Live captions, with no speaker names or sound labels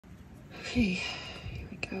Okay, here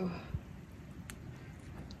we go.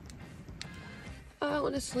 I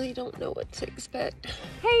honestly don't know what to expect.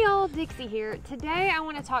 Hey y'all, Dixie here. Today I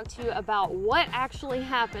want to talk to you about what actually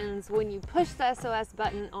happens when you push the SOS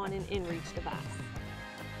button on an InReach device.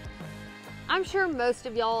 I'm sure most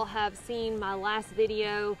of y'all have seen my last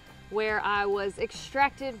video where I was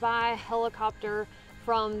extracted by a helicopter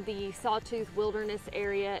from the Sawtooth Wilderness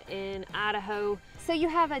area in Idaho. So you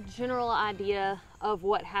have a general idea of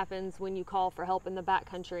what happens when you call for help in the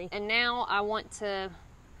backcountry. And now I want to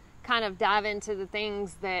kind of dive into the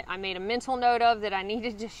things that I made a mental note of that I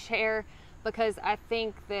needed to share, because I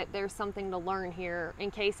think that there's something to learn here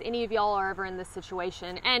in case any of y'all are ever in this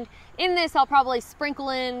situation. And in this, I'll probably sprinkle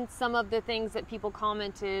in some of the things that people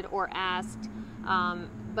commented or asked,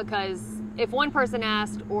 because if one person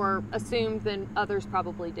asked or assumed, then others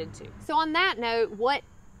probably did too. So on that note, what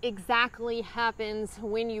exactly happens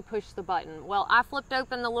when you push the button? Well, I flipped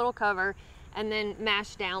open the little cover and then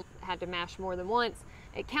mashed down, had to mash more than once.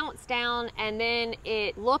 It counts down, and then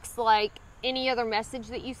it looks like any other message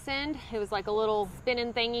that you send. It was like a little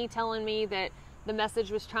spinning thingy telling me that the message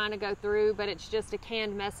was trying to go through, but it's just a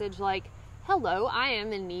canned message like, hello, I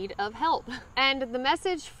am in need of help. And the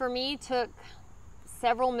message for me took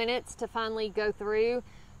several minutes to finally go through,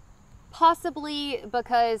 possibly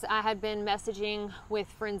because I had been messaging with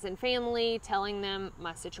friends and family, telling them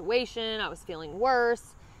my situation, I was feeling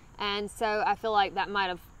worse, and so I feel like that might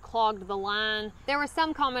have clogged the line. There were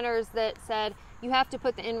some commenters that said you have to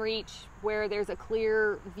put the InReach where there's a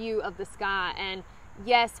clear view of the sky, and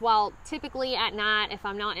yes, while typically at night, if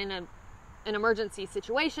I'm not in an emergency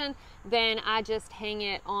situation, then I just hang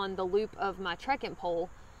it on the loop of my trekking pole.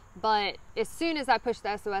 But as soon as I pushed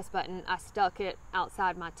the SOS button, I stuck it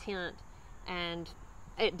outside my tent, and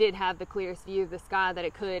it did have the clearest view of the sky that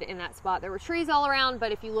it could in that spot. There were trees all around,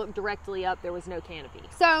 but if you look directly up, there was no canopy.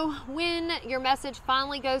 So when your message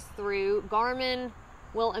finally goes through, Garmin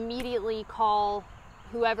will immediately call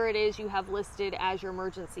whoever it is you have listed as your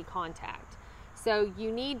emergency contact. So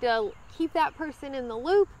you need to keep that person in the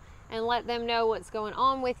loop and let them know what's going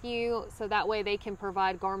on with you, so that way they can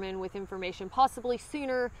provide Garmin with information possibly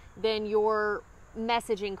sooner than your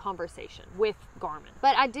messaging conversation with Garmin.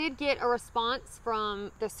 But I did get a response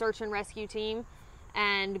from the search and rescue team,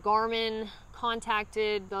 and Garmin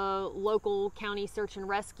contacted the local county search and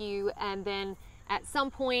rescue, and then at some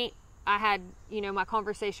point I had, my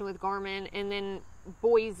conversation with Garmin, and then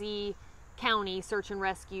Boise County Search and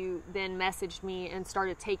Rescue then messaged me and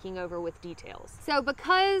started taking over with details. So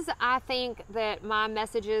because I think that my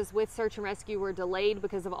messages with Search and Rescue were delayed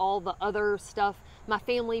because of all the other stuff, my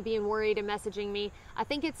family being worried and messaging me, I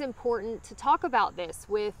think it's important to talk about this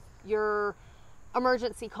with your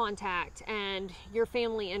emergency contact and your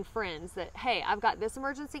family and friends, that, hey, I've got this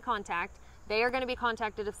emergency contact. They are going to be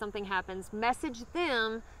contacted if something happens. Message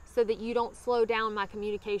them so that you don't slow down my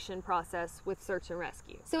communication process with search and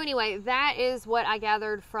rescue. So anyway, that is what I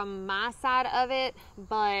gathered from my side of it,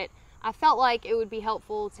 but I felt like it would be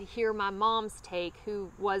helpful to hear my mom's take,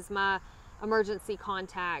 who was my emergency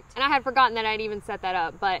contact. And I had forgotten that I'd even set that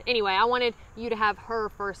up, but anyway, I wanted you to have her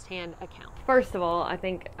firsthand account. First of all, I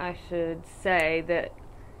think I should say that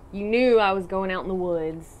you knew I was going out in the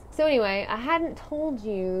woods. So anyway, I hadn't told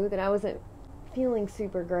you that I wasn't feeling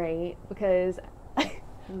super great because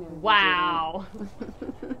wow.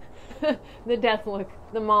 The death look,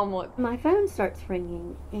 the mom look. My phone starts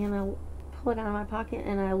ringing, and I pull it out of my pocket,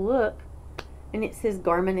 and I look, and it says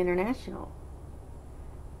Garmin International.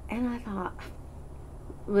 And I thought,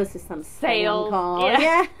 well, this is some sales call.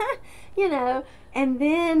 Yeah. And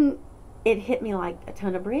then it hit me like a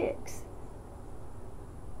ton of bricks.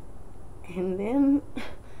 And then,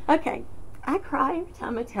 okay, I cry every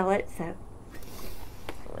time I tell it, so.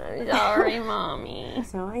 I'm sorry, Mommy.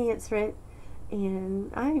 So I answer it,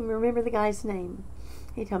 and I remember the guy's name.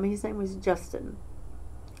 He told me his name was Justin.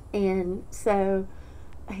 And so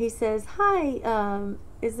he says, hi,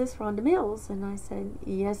 is this Rhonda Mills? And I said,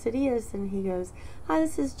 yes, it is. And he goes, hi,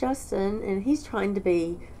 this is Justin. And he's trying to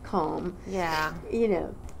be calm. Yeah.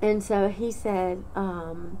 And so he said,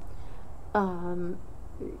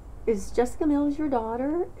 is Jessica Mills your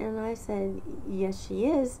daughter? And I said, yes, she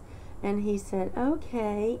is. And he said,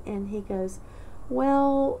 okay. And he goes,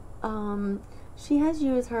 well, she has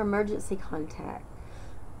you as her emergency contact.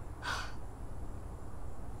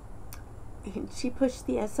 And she pushed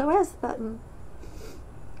the SOS button.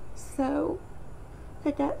 So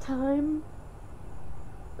at that time,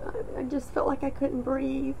 I just felt like I couldn't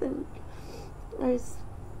breathe, and I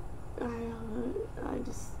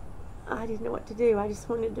didn't know what to do. I just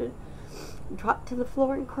wanted to drop to the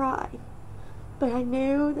floor and cry. But I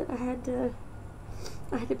knew that I had to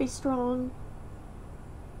I had to be strong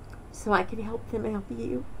so I could help them help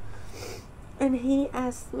you. And he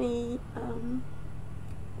asked me,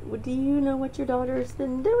 well, do you know what your daughter's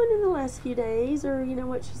been doing in the last few days, or you know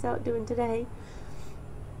what she's out doing today?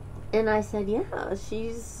 And I said, yeah,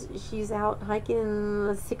 she's out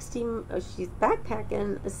hiking she's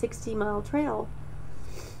backpacking a 60-mile trail.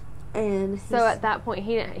 And so at that point,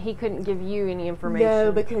 he couldn't give you any information.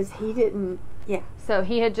 No, because he didn't. Yeah. So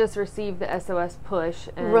he had just received the SOS push,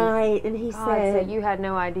 and right, and he said, so you had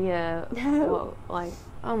no idea. No. Like,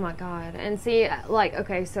 oh my God. And see, like,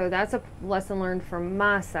 okay, so that's a lesson learned from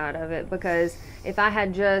my side of it, because if I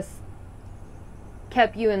had just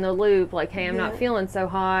kept you in the loop, like, hey, I'm not feeling so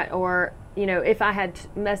hot, or, you know, if I had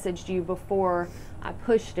messaged you before I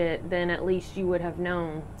pushed it, then at least you would have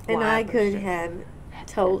known. And I could have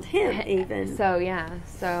told him even. So, yeah,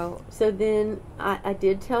 so then I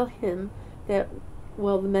did tell him that,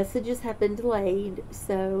 well, the messages have been delayed,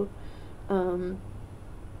 so, and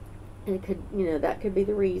it could, you know, that could be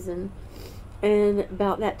the reason. And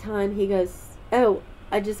about that time, he goes, oh,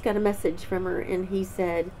 I just got a message from her, and he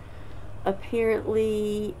said,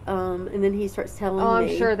 apparently, and then he starts telling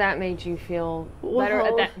me. I'm sure that made you feel better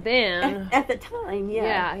at that then. At the time,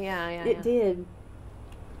 yeah. Yeah. It did.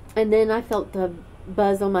 And then I felt the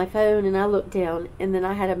buzz on my phone, and I looked down, and then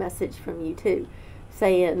I had a message from you too,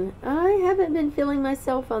 saying, I haven't been feeling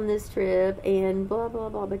myself on this trip, and blah, blah,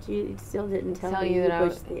 blah, but you still didn't tell me that to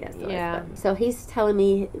push the SOS button. So he's telling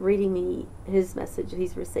me, reading me his message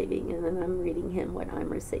he's receiving, and then I'm reading him what I'm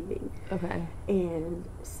receiving. Okay. And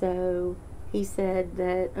so he said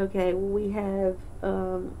that, okay, we have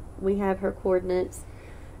her coordinates,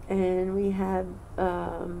 and we have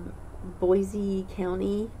Boise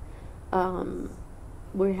County,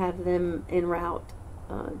 we have them en route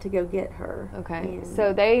to go get her. Okay.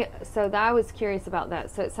 So I was curious about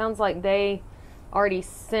that. So it sounds like they already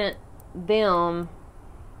sent them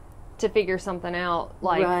to figure something out,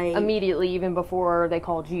 like, immediately, even before they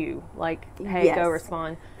called you. Like, hey, go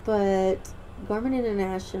respond. But Garmin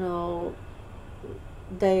International,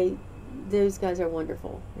 those guys are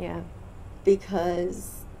wonderful. Yeah.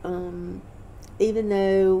 Because even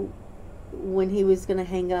though when he was going to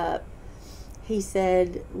hang up, he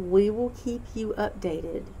said, we will keep you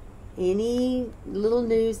updated. Any little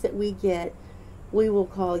news that we get, we will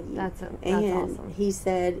call you. That's and awesome. He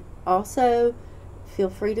said, also, feel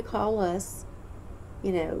free to call us,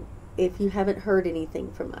 you know, if you haven't heard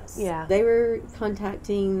anything from us. Yeah. They were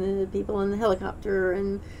contacting the people on the helicopter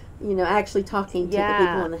and, you know, actually talking to the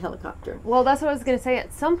people on the helicopter. Well, that's what I was going to say.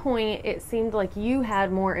 At some point, it seemed like you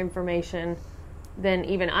had more information than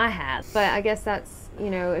even I had. But I guess that's, you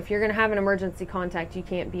know, if you're going to have an emergency contact, you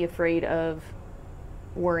can't be afraid of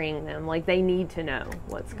worrying them. Like, they need to know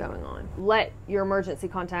what's going on. Let your emergency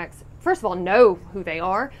contacts, first of all, know who they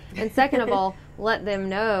are. And second of all, let them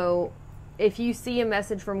know if you see a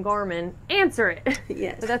message from Garmin, answer it.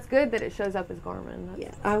 Yes. But that's good that it shows up as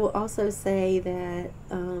Garmin. I will also say that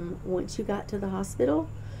once you got to the hospital,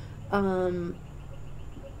 Garmin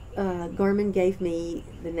gave me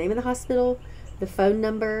the name of the hospital, the phone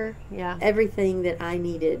number, everything that I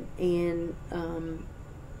needed, and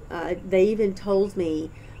they even told me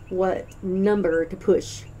what number to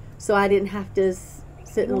push, so I didn't have to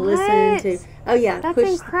sit and listen to. Oh yeah, that's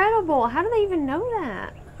incredible. How do they even know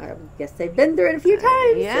that? I guess they've been through it a few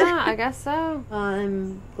times. Yeah, I guess so.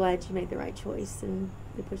 I'm glad you made the right choice and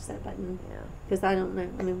you pushed that button. Yeah. Because I don't know.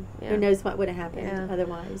 I mean, who knows what would have happened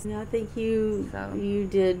otherwise. I think you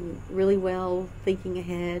did really well thinking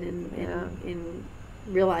ahead and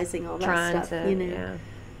realizing all that stuff. You know. Yeah.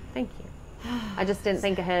 Thank you. I just didn't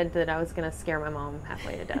think ahead that I was going to scare my mom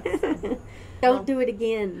halfway to death. So. Don't do it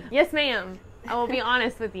again. Yes, ma'am. I will be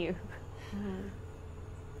honest with you.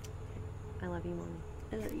 I love you, Mommy.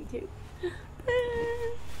 I love you too.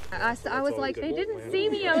 I was like, they didn't see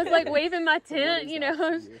me. I was like waving my tent, you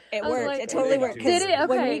know. It worked. Like, it totally worked. Did it? Okay.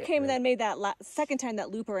 When we came and then made that second time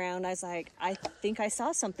that loop around, I was like, I think I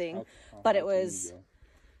saw something, but it was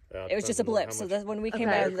just a blip. So when we came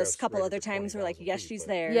down this couple other times, we're like, yes, she's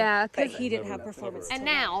there. Yeah, but he didn't have performance. And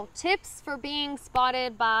now, tips for being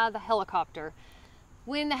spotted by the helicopter.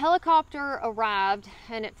 When the helicopter arrived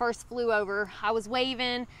and it first flew over, I was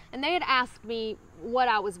waving, and they had asked me what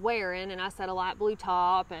I was wearing, and I said a light blue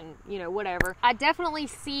top and, you know, whatever. I definitely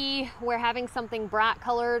see where having something bright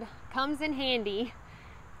colored comes in handy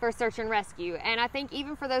for search and rescue. And I think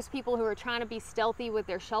even for those people who are trying to be stealthy with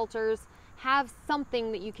their shelters, have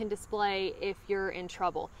something that you can display if you're in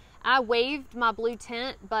trouble. I waved my blue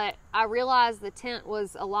tent, but I realized the tent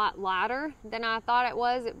was a lot lighter than I thought it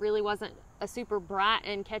was. It really wasn't a super bright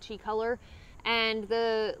and catchy color. And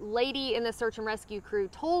the lady in the search and rescue crew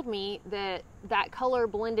told me that that color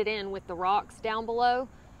blended in with the rocks down below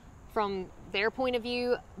from their point of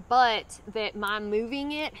view, but that my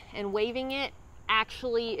moving it and waving it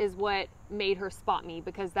actually is what made her spot me,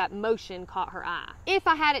 because that motion caught her eye. If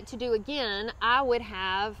I had it to do again, I would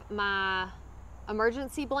have my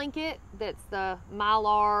emergency blanket that's the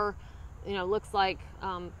Mylar, you know, looks like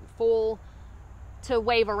full, to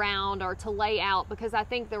wave around or to lay out, because I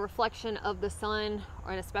think the reflection of the sun,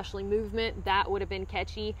 and especially movement, that would have been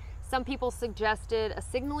catchy. Some people suggested a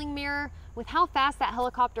signaling mirror. With how fast that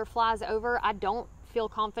helicopter flies over, I don't feel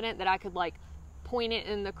confident that I could like point it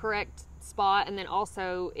in the correct spot. And then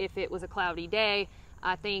also, if it was a cloudy day,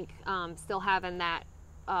 I think still having that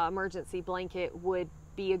emergency blanket would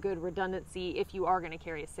be a good redundancy if you are going to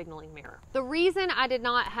carry a signaling mirror. The reason I did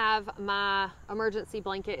not have my emergency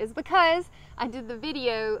blanket is because I did the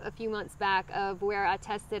video a few months back of where I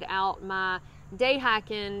tested out my day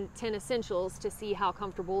hiking 10 essentials to see how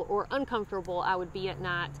comfortable or uncomfortable I would be at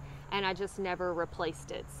night, and I just never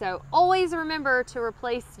replaced it. So always remember to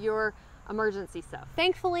replace your emergency stuff.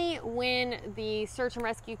 Thankfully, when the search and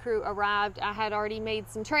rescue crew arrived, I had already made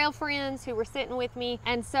some trail friends who were sitting with me,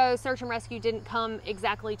 and so search and rescue didn't come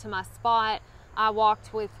exactly to my spot. I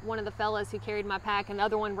walked with one of the fellas who carried my pack, and the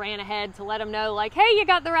other one ran ahead to let them know, like, hey, you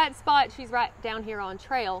got the right spot, she's right down here on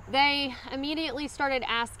trail. They immediately started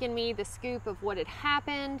asking me the scoop of what had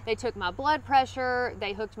happened. They took my blood pressure,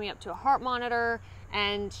 they hooked me up to a heart monitor,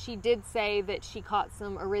 and she did say that she caught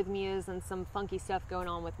some arrhythmias and some funky stuff going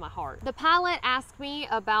on with my heart. The pilot asked me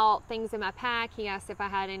about things in my pack. He asked if I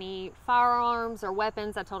had any firearms or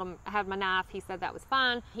weapons. I told him I had my knife. He said that was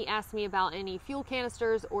fine. He asked me about any fuel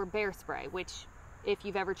canisters or bear spray, which if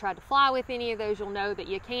you've ever tried to fly with any of those, you'll know that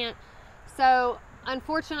you can't. So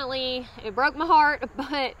unfortunately, it broke my heart,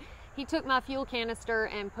 but he took my fuel canister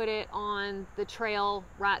and put it on the trail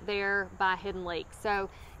right there by Hidden Lake. So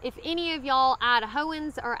if any of y'all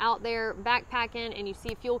Idahoans are out there backpacking and you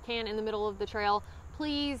see a fuel can in the middle of the trail,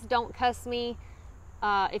 please don't cuss me.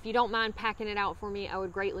 If you don't mind packing it out for me, I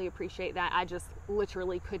would greatly appreciate that. I just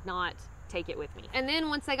literally could not take it with me. And then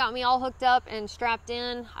once they got me all hooked up and strapped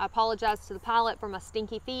in, I apologized to the pilot for my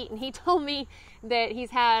stinky feet, and he told me that he's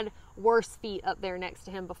had worse feet up there next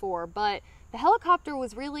to him before. But the helicopter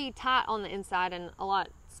was really tight on the inside and a lot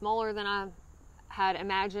smaller than I had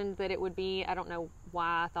imagined that it would be. I don't know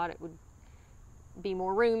why I thought it would be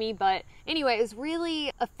more roomy, but anyway, it was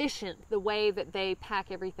really efficient the way that they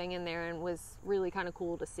pack everything in there, and was really kind of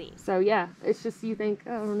cool to see. So yeah, it's just, you think,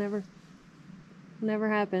 oh, it'll never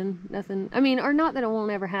happen, nothing. I mean, or not that it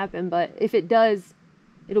won't ever happen, but if it does,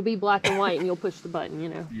 it'll be black and white and you'll push the button, you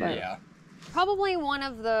know. Yeah. Probably one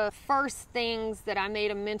of the first things that I made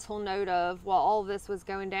a mental note of while all of this was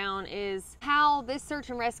going down is how this search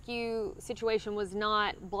and rescue situation was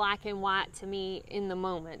not black and white to me in the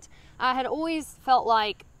moment. I had always felt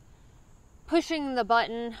like pushing the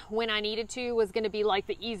button when I needed to was going to be like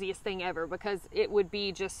the easiest thing ever, because it would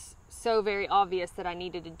be just so very obvious that I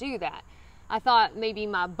needed to do that. I thought maybe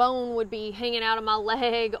my bone would be hanging out of my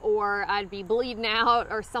leg, or I'd be bleeding out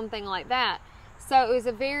or something like that. So it was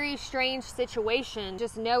a very strange situation,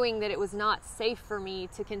 just knowing that it was not safe for me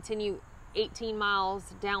to continue 18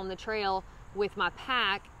 miles down the trail with my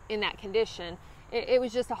pack in that condition. It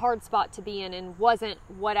was just a hard spot to be in, and wasn't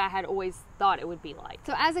what I had always thought it would be like.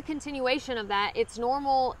 So as a continuation of that, it's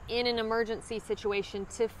normal in an emergency situation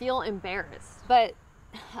to feel embarrassed, but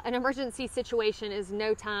an emergency situation is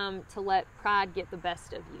no time to let pride get the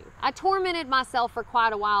best of you. I tormented myself for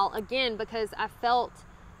quite a while, again, because I felt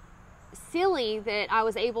silly that I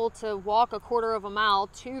was able to walk a quarter of a mile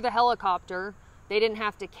to the helicopter. They didn't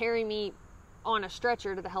have to carry me on a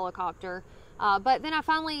stretcher to the helicopter. But then I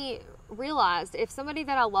finally realized if somebody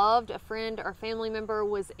that I loved, a friend or family member,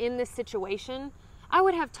 was in this situation, I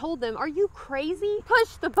would have told them, are you crazy?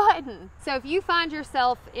 Push the button. So if you find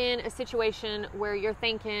yourself in a situation where you're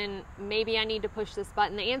thinking, maybe I need to push this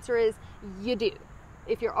button, the answer is you do.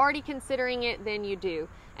 If you're already considering it, then you do.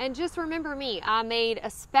 And just remember me, I made a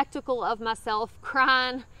spectacle of myself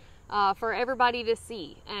crying for everybody to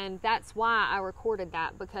see. And that's why I recorded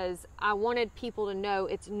that, because I wanted people to know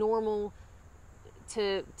it's normal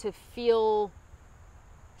to feel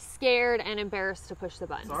scared and embarrassed to push the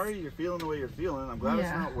button. Sorry you're feeling the way you're feeling. I'm glad it's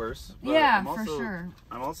not worse. But yeah, for sure.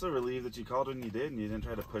 I'm also relieved that you called when you did and you didn't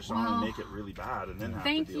try to push on and make it really bad and then have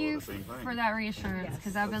to deal with the same thing. Thank you for that reassurance,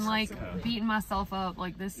 because I've been like beating myself up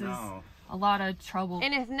like this is a lot of trouble.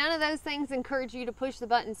 And if none of those things encourage you to push the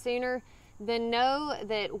button sooner, then know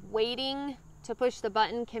that waiting to push the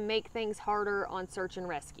button can make things harder on search and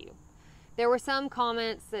rescue. There were some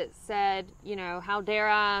comments that said, you know, how dare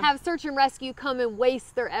I have search and rescue come and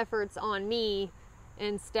waste their efforts on me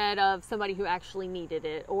instead of somebody who actually needed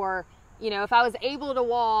it. Or, you know, if I was able to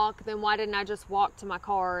walk, then why didn't I just walk to my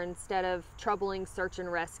car instead of troubling search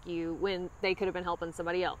and rescue when they could have been helping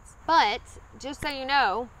somebody else? But just so you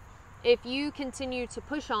know, if you continue to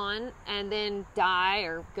push on and then die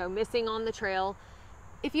or go missing on the trail,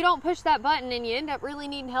 if you don't push that button and you end up really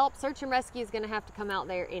needing help, search and rescue is going to have to come out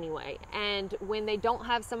there anyway. And when they don't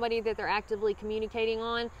have somebody that they're actively communicating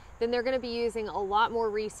on, then they're going to be using a lot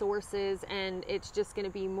more resources, and it's just going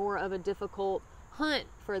to be more of a difficult hunt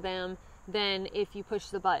for them than if you push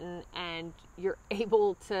the button and you're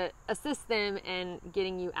able to assist them in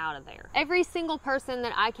getting you out of there. Every single person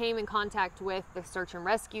that I came in contact with, the search and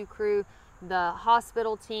rescue crew, the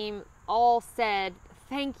hospital team, all said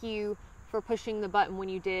thank you for pushing the button when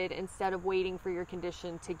you did instead of waiting for your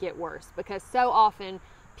condition to get worse, because so often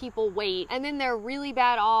people wait and then they're really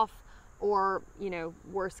bad off, or, you know,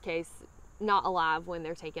 worst case, not alive when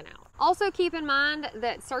they're taken out. Also keep in mind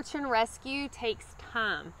that search and rescue takes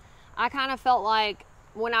time. I kind of felt like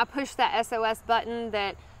when I pushed that SOS button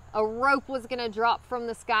that a rope was going to drop from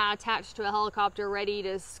the sky attached to a helicopter ready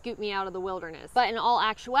to scoop me out of the wilderness. But in all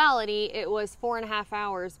actuality, it was 4.5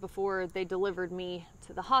 hours before they delivered me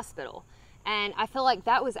to the hospital. And I feel like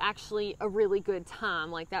that was actually a really good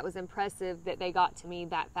time. Like, that was impressive that they got to me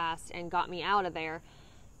that fast and got me out of there.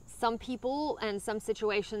 Some people and some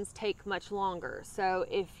situations take much longer. So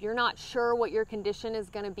if you're not sure what your condition is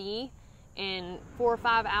going to be in 4 or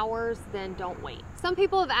 5 hours, then don't wait. Some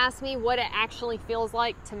people have asked me what it actually feels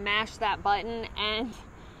like to mash that button, and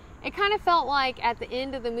it kind of felt like at the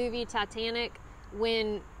end of the movie Titanic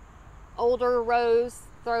when older Rose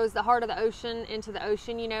throws the heart of the ocean into the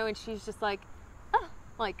ocean, you know, and she's just like, oh,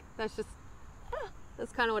 like that's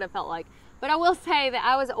kind of what it felt like. But I will say that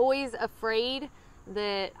I was always afraid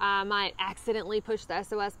that I might accidentally push the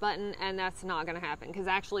SOS button, and that's not going to happen, because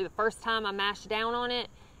actually the first time I mashed down on it,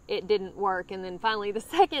 it didn't work, and then finally the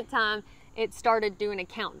second time it started doing a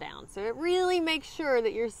countdown. So it really makes sure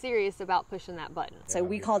that you're serious about pushing that button. So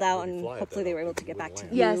we called out, and hopefully they were able to get back to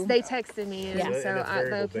you. Yes, they texted me, and Yeah. so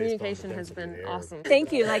the communication has been awesome.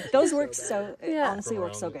 Thank you. Like, those work so, honestly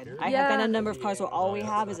work so good. I have been in a number of cars where all we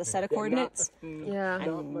have is a set of coordinates. Yeah.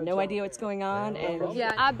 And no idea what's going on. And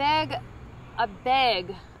Yeah, I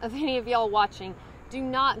beg of any of y'all watching, do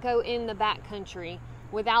not go in the backcountry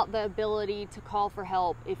without the ability to call for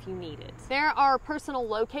help if you need it. There are personal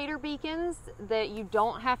locator beacons that you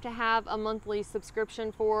don't have to have a monthly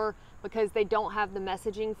subscription for, because they don't have the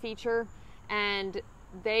messaging feature, and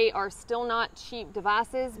they are still not cheap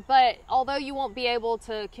devices. But although you won't be able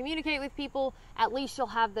to communicate with people, at least you'll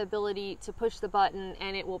have the ability to push the button,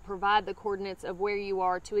 and it will provide the coordinates of where you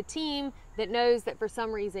are to a team that knows that for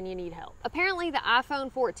some reason you need help. Apparently the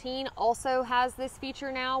iPhone 14 also has this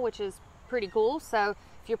feature now, which is pretty cool. So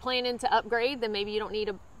if you're planning to upgrade, then maybe you don't need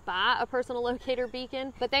to buy a personal locator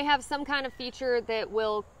beacon, but they have some kind of feature that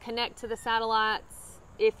will connect to the satellites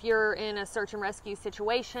if you're in a search and rescue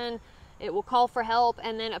situation. It will call for help,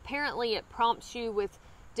 and then apparently it prompts you with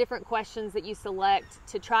different questions that you select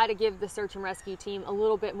to try to give the search and rescue team a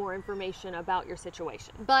little bit more information about your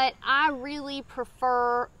situation. But I really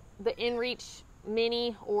prefer the InReach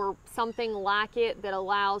Mini or something like it that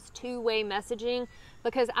allows two-way messaging,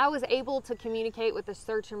 because I was able to communicate with the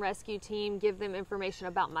search and rescue team, give them information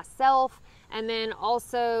about myself, and then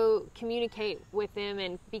also communicate with them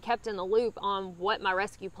and be kept in the loop on what my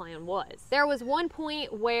rescue plan was. There was one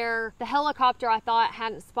point where the helicopter, I thought,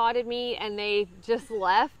 hadn't spotted me and they just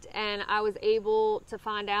left, and I was able to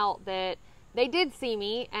find out that they did see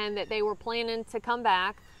me and that they were planning to come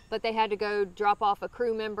back, but they had to go drop off a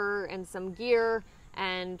crew member and some gear,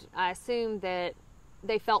 and I assumed that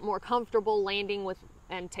they felt more comfortable landing with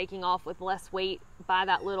and taking off with less weight by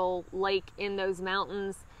that little lake in those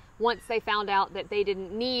mountains once they found out that they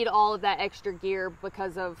didn't need all of that extra gear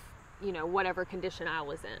because of, you know, whatever condition I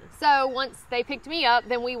was in. So once they picked me up,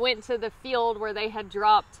 then we went to the field where they had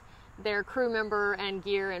dropped their crew member and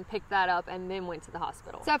gear and picked that up, and then went to the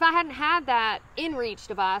hospital. So if I hadn't had that InReach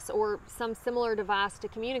device or some similar device to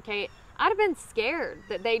communicate, I'd have been scared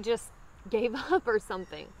that they just gave up or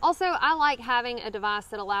something. Also, I like having a device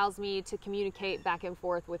that allows me to communicate back and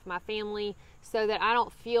forth with my family so that I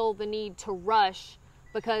don't feel the need to rush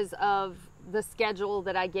because of the schedule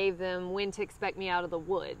that I gave them when to expect me out of the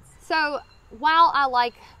woods. So while I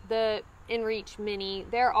like the InReach Mini,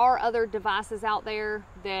 there are other devices out there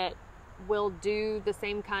that will do the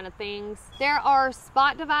same kind of things. There are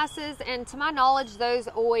spot devices, and to my knowledge, those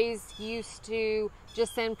always used to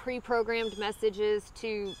just send pre-programmed messages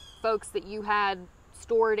to folks that you had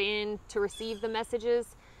stored in to receive the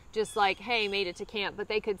messages, just like, hey, made it to camp, but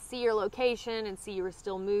they could see your location and see you were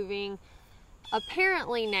still moving.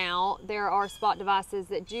 Apparently now there are spot devices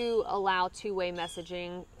that do allow two-way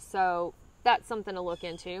messaging, so that's something to look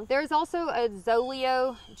into. There's also a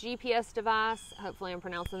Zoleo GPS device, hopefully I'm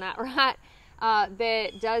pronouncing that right,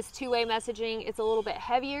 that does two-way messaging. It's a little bit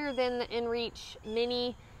heavier than the InReach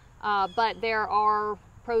Mini, but there are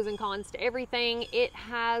pros and cons to everything. It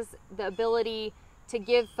has the ability to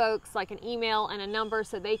give folks like an email and a number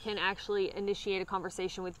so they can actually initiate a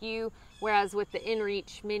conversation with you, whereas with the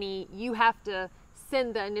InReach Mini, you have to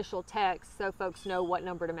send the initial text so folks know what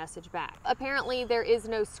number to message back. Apparently there is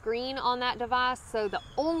no screen on that device, so the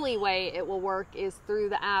only way it will work is through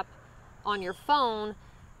the app on your phone.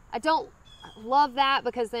 I don't love that,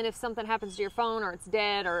 because then if something happens to your phone or it's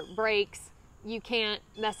dead or it breaks, you can't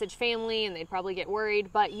message family and they'd probably get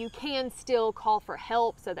worried, but you can still call for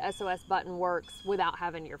help, so the SOS button works without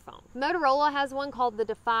having your phone. Motorola has one called the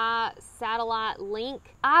Defy Satellite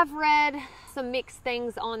Link. I've read some mixed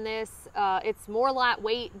things on this. It's more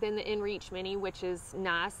lightweight than the InReach Mini, which is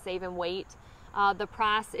nice, saving weight. The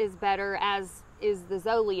price is better, as is the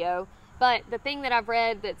Zoleo, but the thing that I've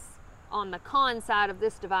read that's on the con side of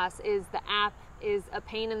this device is the app is a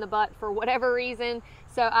pain in the butt for whatever reason,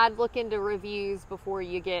 so I'd look into reviews before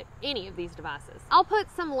you get any of these devices. I'll put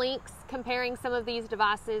some links comparing some of these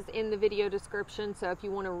devices in the video description, so if you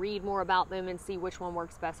want to read more about them and see which one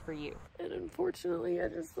works best for you. And unfortunately, I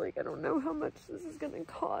don't know how much this is going to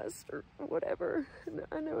cost or whatever. And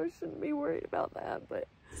I know I shouldn't be worried about that, but...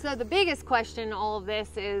 So the biggest question in all of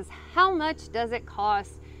this is, how much does it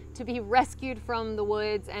cost to be rescued from the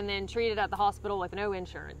woods and then treated at the hospital with no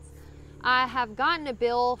insurance? I have gotten a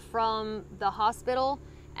bill from the hospital,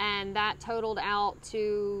 and that totaled out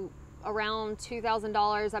to around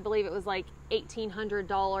 $2,000. I believe it was like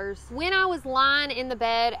 $1,800. When I was lying in the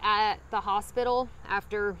bed at the hospital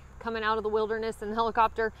after coming out of the wilderness in the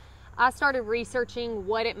helicopter, I started researching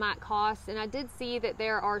what it might cost, and I did see that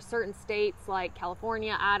there are certain states like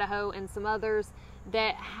California, Idaho, and some others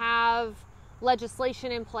that have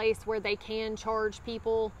legislation in place where they can charge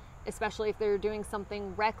people, especially if they're doing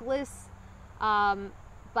something reckless.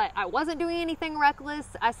 But I wasn't doing anything reckless.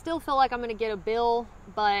 I still feel like I'm going to get a bill,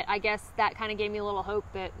 but I guess that kind of gave me a little hope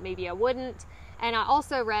that maybe I wouldn't. And I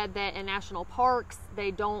also read that in national parks,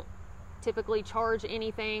 they don't typically charge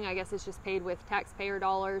anything. I guess it's just paid with taxpayer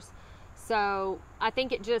dollars. So I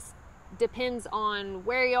think it just depends on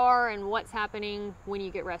where you are and what's happening when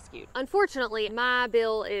you get rescued. Unfortunately, my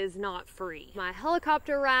bill is not free. My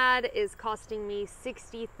helicopter ride is costing me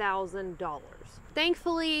 $60,000.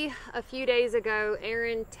 Thankfully, a few days ago,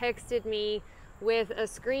 Aaron texted me with a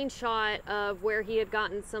screenshot of where he had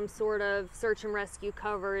gotten some sort of search and rescue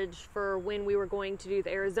coverage for when we were going to do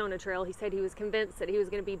the Arizona Trail. He said he was convinced that he was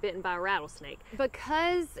going to be bitten by a rattlesnake.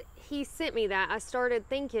 Because he sent me that, I started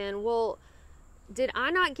thinking, well, did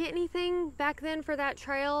I not get anything back then for that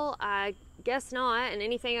trail? I guess not, and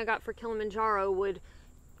anything I got for Kilimanjaro would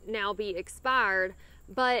now be expired.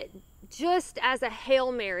 But just as a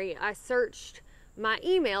Hail Mary, I searched my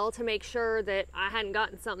email to make sure that I hadn't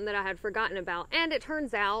gotten something that I had forgotten about. And it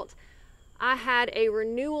turns out I had a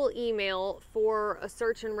renewal email for a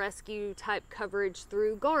search and rescue type coverage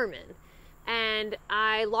through Garmin. And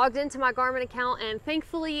I logged into my Garmin account, and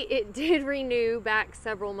thankfully it did renew back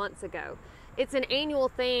several months ago. It's an annual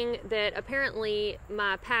thing that apparently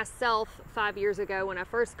my past self 5 years ago, when I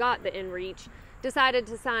first got the InReach, decided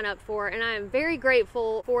to sign up for, and I am very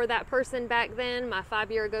grateful for that person back then, my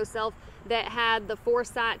 5 year ago self, that had the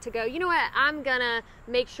foresight to go, you know what, I'm gonna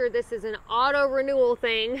make sure this is an auto renewal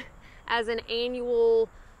thing as an annual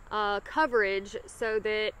coverage, so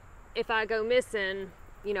that if I go missing,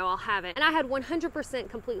 you know, I'll have it. And I had 100%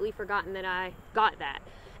 completely forgotten that I got that.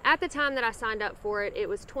 At the time that I signed up for it, it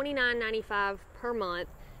was $29.95 per month,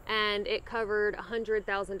 and it covered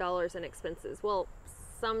 $100,000 in expenses. Well,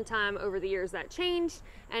 sometime over the years that changed,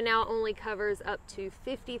 and now it only covers up to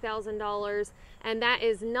 $50,000, and that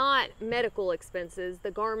is not medical expenses.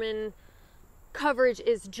 The Garmin coverage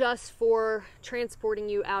is just for transporting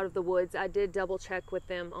you out of the woods. I did double check with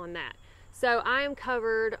them on that. So I am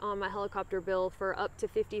covered on my helicopter bill for up to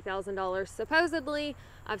 $50,000 supposedly.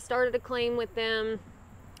 I've started a claim with them.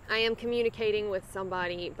 I am communicating with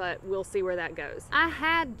somebody, but we'll see where that goes. I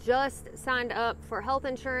had just signed up for health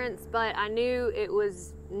insurance, but I knew it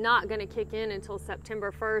was not going to kick in until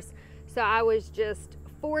September 1st, so I was just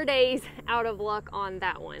 4 days out of luck on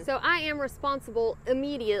that one. So I am responsible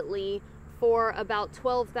immediately for about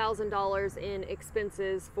 $12,000 in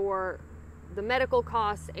expenses for the medical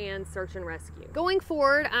costs and search and rescue. Going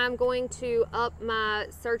forward, I'm going to up my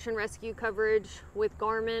search and rescue coverage with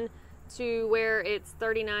Garmin to where it's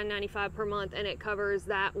 $39.95 per month, and it covers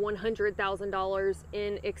that $100,000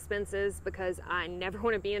 in expenses, because I never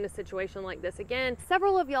want to be in a situation like this again.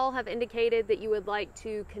 Several of y'all have indicated that you would like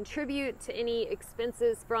to contribute to any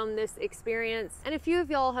expenses from this experience, and a few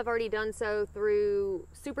of y'all have already done so through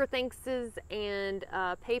super thankses and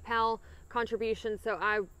PayPal contributions, so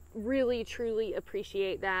I really truly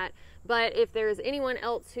appreciate that. But if there's anyone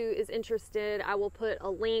else who is interested, I will put a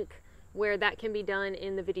link where that can be done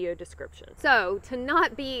in the video description. So to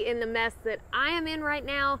not be in the mess that I am in right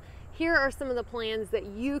now, here are some of the plans that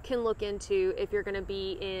you can look into if you're gonna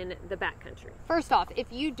be in the backcountry. First off, if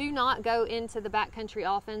you do not go into the backcountry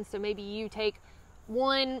often, so maybe you take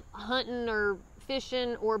one hunting or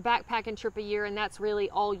fishing or backpacking trip a year and that's really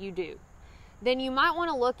all you do, then you might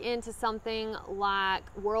wanna look into something like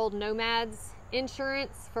World Nomads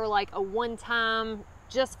insurance for like a one-time,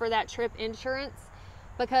 just for that trip insurance.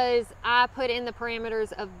 Because I put in the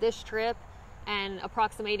parameters of this trip and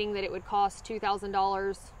approximating that it would cost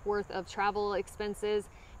 $2,000 worth of travel expenses,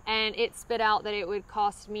 and it spit out that it would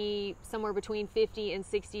cost me somewhere between $50 and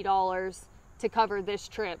 $60 to cover this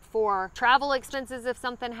trip for travel expenses if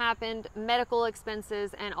something happened, medical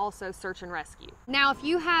expenses, and also search and rescue. Now, if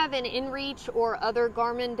you have an InReach or other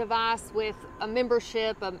Garmin device with a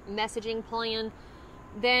membership, a messaging plan,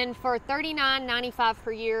 then for $39.95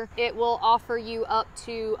 per year, it will offer you up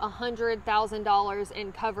to $100,000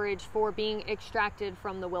 in coverage for being extracted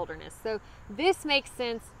from the wilderness. So this makes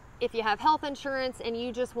sense if you have health insurance and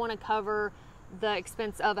you just want to cover the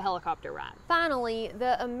expense of a helicopter ride. Finally,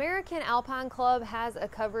 the American Alpine Club has a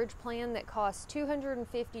coverage plan that costs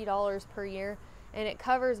 $250 per year, and it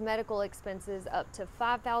covers medical expenses up to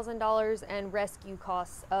 $5,000 and rescue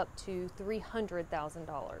costs up to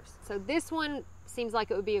 $300,000. So this one seems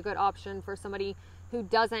like it would be a good option for somebody who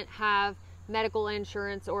doesn't have medical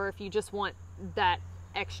insurance, or if you just want that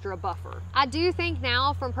extra buffer. I do think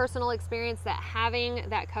now from personal experience that having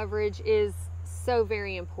that coverage is so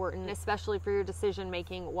very important, especially for your decision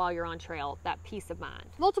making while you're on trail, that peace of mind.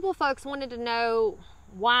 Multiple folks wanted to know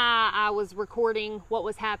why I was recording what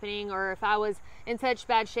was happening, or if I was in such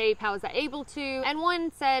bad shape, how was I able to? And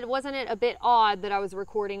one said, wasn't it a bit odd that I was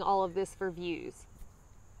recording all of this for views?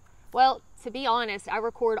 Well, to be honest, I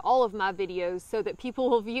record all of my videos so that people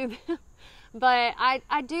will view them. But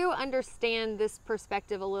I do understand this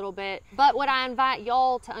perspective a little bit. But what I invite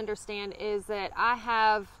y'all to understand is that I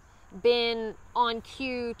have been on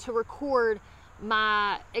cue to record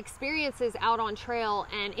my experiences out on trail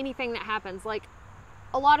and anything that happens. Like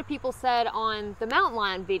a lot of people said on the mountain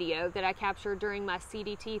lion video that I captured during my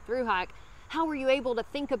CDT thru hike, how were you able to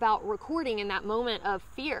think about recording in that moment of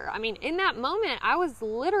fear? I mean, in that moment, I was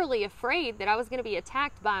literally afraid that I was going to be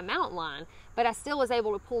attacked by a mountain lion, but I still was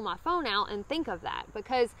able to pull my phone out and think of that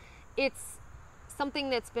because it's something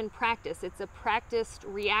that's been practiced. It's a practiced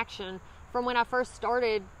reaction from when I first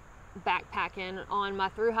started backpacking on my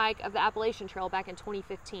thru hike of the Appalachian Trail back in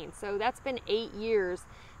 2015. So that's been 8 years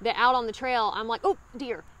that out on the trail, I'm like, oh,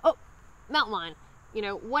 deer, oh, mountain lion, you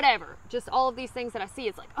know, whatever. Just all of these things that I see,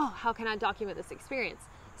 it's like, oh, how can I document this experience?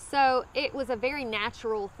 So it was a very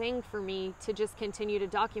natural thing for me to just continue to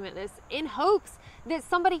document this in hopes that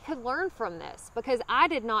somebody could learn from this, because I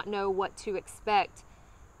did not know what to expect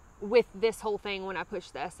with this whole thing when I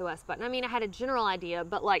pushed the SOS button. I mean, I had a general idea,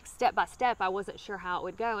 but like step by step, I wasn't sure how it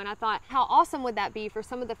would go. And I thought, how awesome would that be for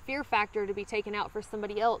some of the fear factor to be taken out for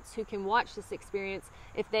somebody else who can watch this experience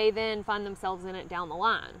if they then find themselves in it down the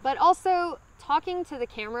line. But also, talking to the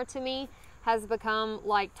camera to me has become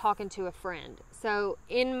like talking to a friend. So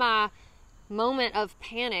in my moment of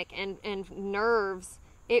panic and nerves,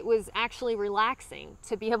 it was actually relaxing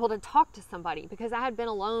to be able to talk to somebody, because I had been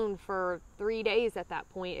alone for 3 days at that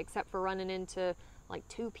point, except for running into like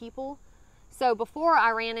 2 people. So before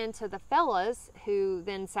I ran into the fellas who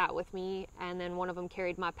then sat with me, and then one of them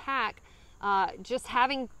carried my pack, just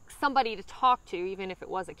having somebody to talk to, even if it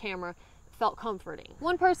was a camera, felt comforting.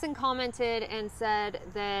 One person commented and said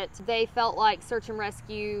that they felt like search and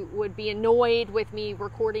rescue would be annoyed with me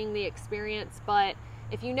recording the experience, but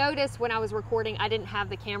if you notice, when I was recording, I didn't have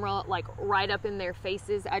the camera like right up in their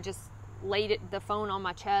faces. I just laid the phone on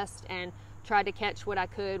my chest and tried to catch what I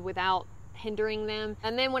could without hindering them.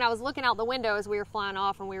 And then when I was looking out the window as we were flying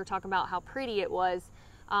off and we were talking about how pretty it was,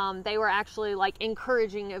 they were actually like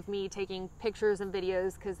encouraging of me taking pictures and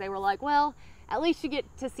videos, because they were like, well, at least you get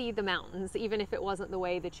to see the mountains, even if it wasn't the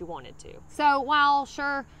way that you wanted to. So while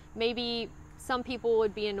sure, maybe some people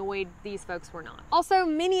would be annoyed, these folks were not. Also,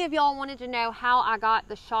 many of y'all wanted to know how I got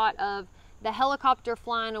the shot of the helicopter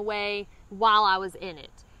flying away while I was in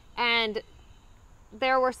it. And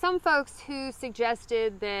there were some folks who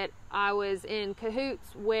suggested that I was in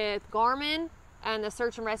cahoots with Garmin and the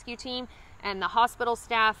search and rescue team and the hospital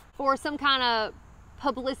staff for some kind of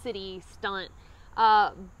publicity stunt.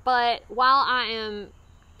 But while I am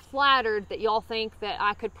flattered that y'all think that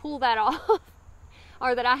I could pull that off,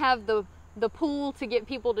 or that I have the pull to get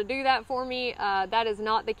people to do that for me, that is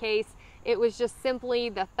not the case. It was just simply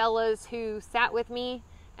the fellas who sat with me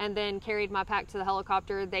and then carried my pack to the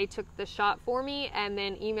helicopter. They took the shot for me and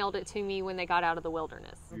then emailed it to me when they got out of the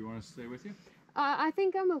wilderness. Do you want us to stay with you? I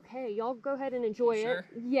think I'm okay. Y'all go ahead and enjoy it.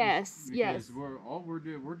 Yes, yes. We're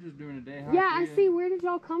just doing a day hike. Yeah, I see. Where did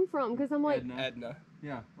y'all come from? Because I'm like Edna.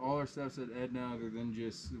 Yeah, all our stuff's at Edna, other than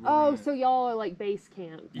just. Oh, so y'all are like base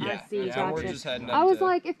camp. Yeah, I see. yeah, Gotcha. we're just heading up. I was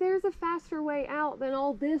like, if there's a faster way out than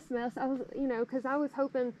all this mess, I was, you know, because I was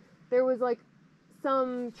hoping there was like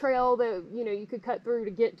some trail that, you know, you could cut through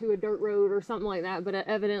to get to a dirt road or something like that. But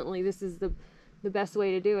evidently, this is the best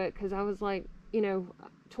way to do it, because I was like, you know,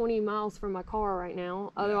 20 miles from my car right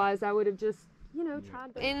now. Otherwise, I would have just, you know,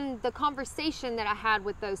 tried to. In the conversation that I had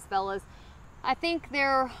with those fellas, I think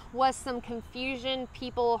there was some confusion.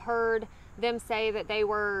 People heard them say that they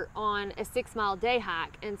were on a 6-mile day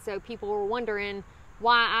hike, and so people were wondering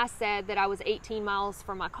why I said that I was 18 miles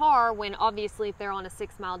from my car, when obviously if they're on a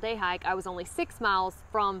 6-mile day hike, I was only 6 miles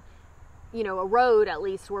from, you know, a road at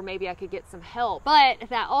least where maybe I could get some help. But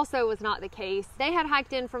that also was not the case. They had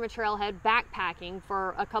hiked in from a trailhead backpacking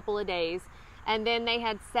for a couple of days, and then they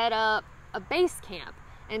had set up a base camp.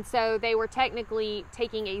 And so they were technically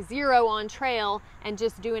taking a 0 on trail and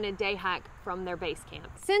just doing a day hike from their base camp.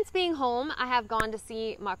 Since being home, I have gone to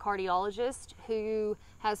see my cardiologist, who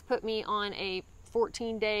has put me on a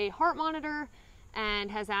 14-day heart monitor and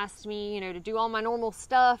has asked me, you know, to do all my normal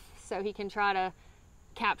stuff so he can try to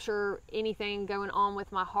capture anything going on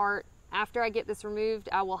with my heart. After I get this removed,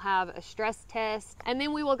 I will have a stress test, and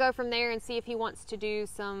then we will go from there and see if he wants to do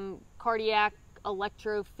some cardiac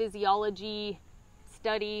electrophysiology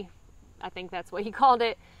study. I think that's what he called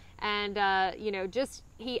it. And you know, just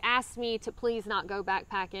he asked me to please not go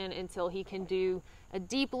backpacking until he can do a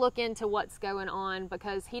deep look into what's going on,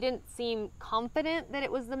 because he didn't seem confident that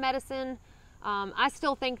it was the medicine. I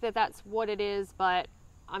still think that that's what it is, but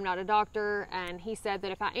I'm not a doctor, and he said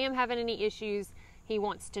that if I am having any issues, he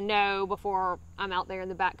wants to know before I'm out there in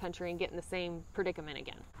the backcountry and get in the same predicament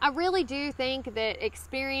again. I really do think that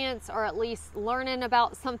experience, or at least learning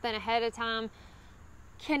about something ahead of time,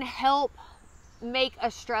 can help make a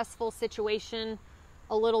stressful situation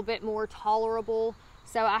a little bit more tolerable.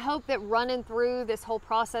 So I hope that running through this whole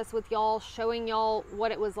process with y'all, showing y'all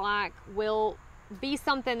what it was like, will be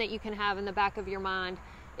something that you can have in the back of your mind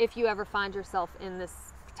if you ever find yourself in this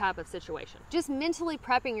type of situation. Just mentally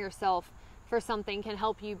prepping yourself for something can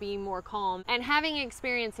help you be more calm, and having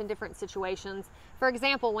experience in different situations. For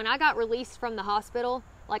example, when I got released from the hospital,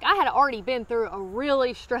 like, I had already been through a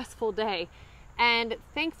really stressful day, and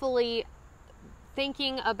thankfully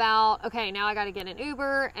thinking about, okay, now I got to get an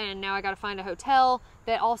Uber, and now I got to find a hotel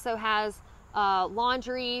that also has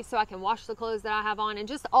laundry so I can wash the clothes that I have on, and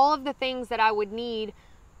just all of the things that I would need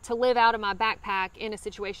to live out of my backpack in a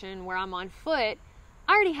situation where I'm on foot.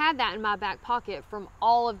 I already had that in my back pocket from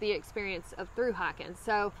all of the experience of thru hiking.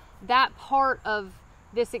 So that part of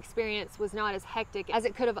this experience was not as hectic as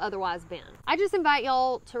it could have otherwise been. I just invite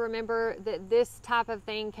y'all to remember that this type of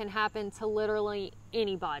thing can happen to literally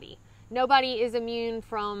anybody. Nobody is immune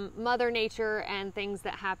from Mother Nature and things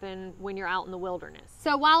that happen when you're out in the wilderness.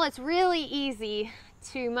 So while it's really easy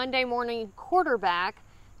to Monday morning quarterback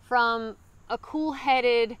from a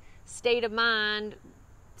cool-headed state of mind,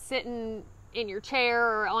 sitting in your chair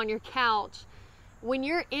or on your couch, when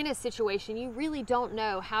you're in a situation, you really don't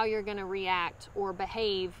know how you're going to react or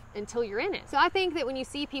behave until you're in it. So I think that when you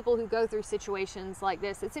see people who go through situations like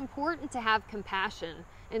this, it's important to have compassion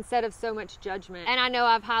instead of so much judgment. And I know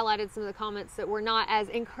I've highlighted some of the comments that were not as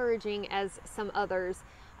encouraging as some others,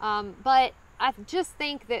 but I just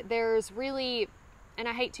think that there's really, and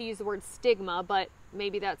I hate to use the word stigma, but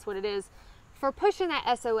maybe that's what it is, for pushing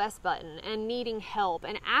that SOS button and needing help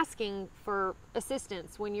and asking for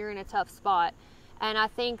assistance when you're in a tough spot. And I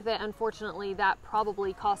think that unfortunately that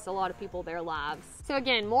probably costs a lot of people their lives. So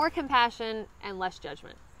again, more compassion and less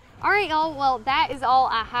judgment. All right, y'all, well, that is all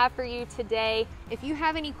I have for you today. If you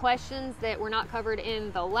have any questions that were not covered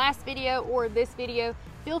in the last video or this video,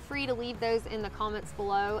 feel free to leave those in the comments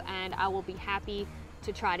below, and I will be happy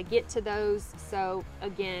to try to get to those. So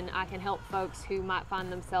again, I can help folks who might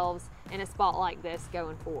find themselves in a spot like this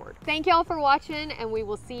going forward. Thank y'all for watching, and we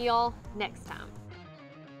will see y'all next time.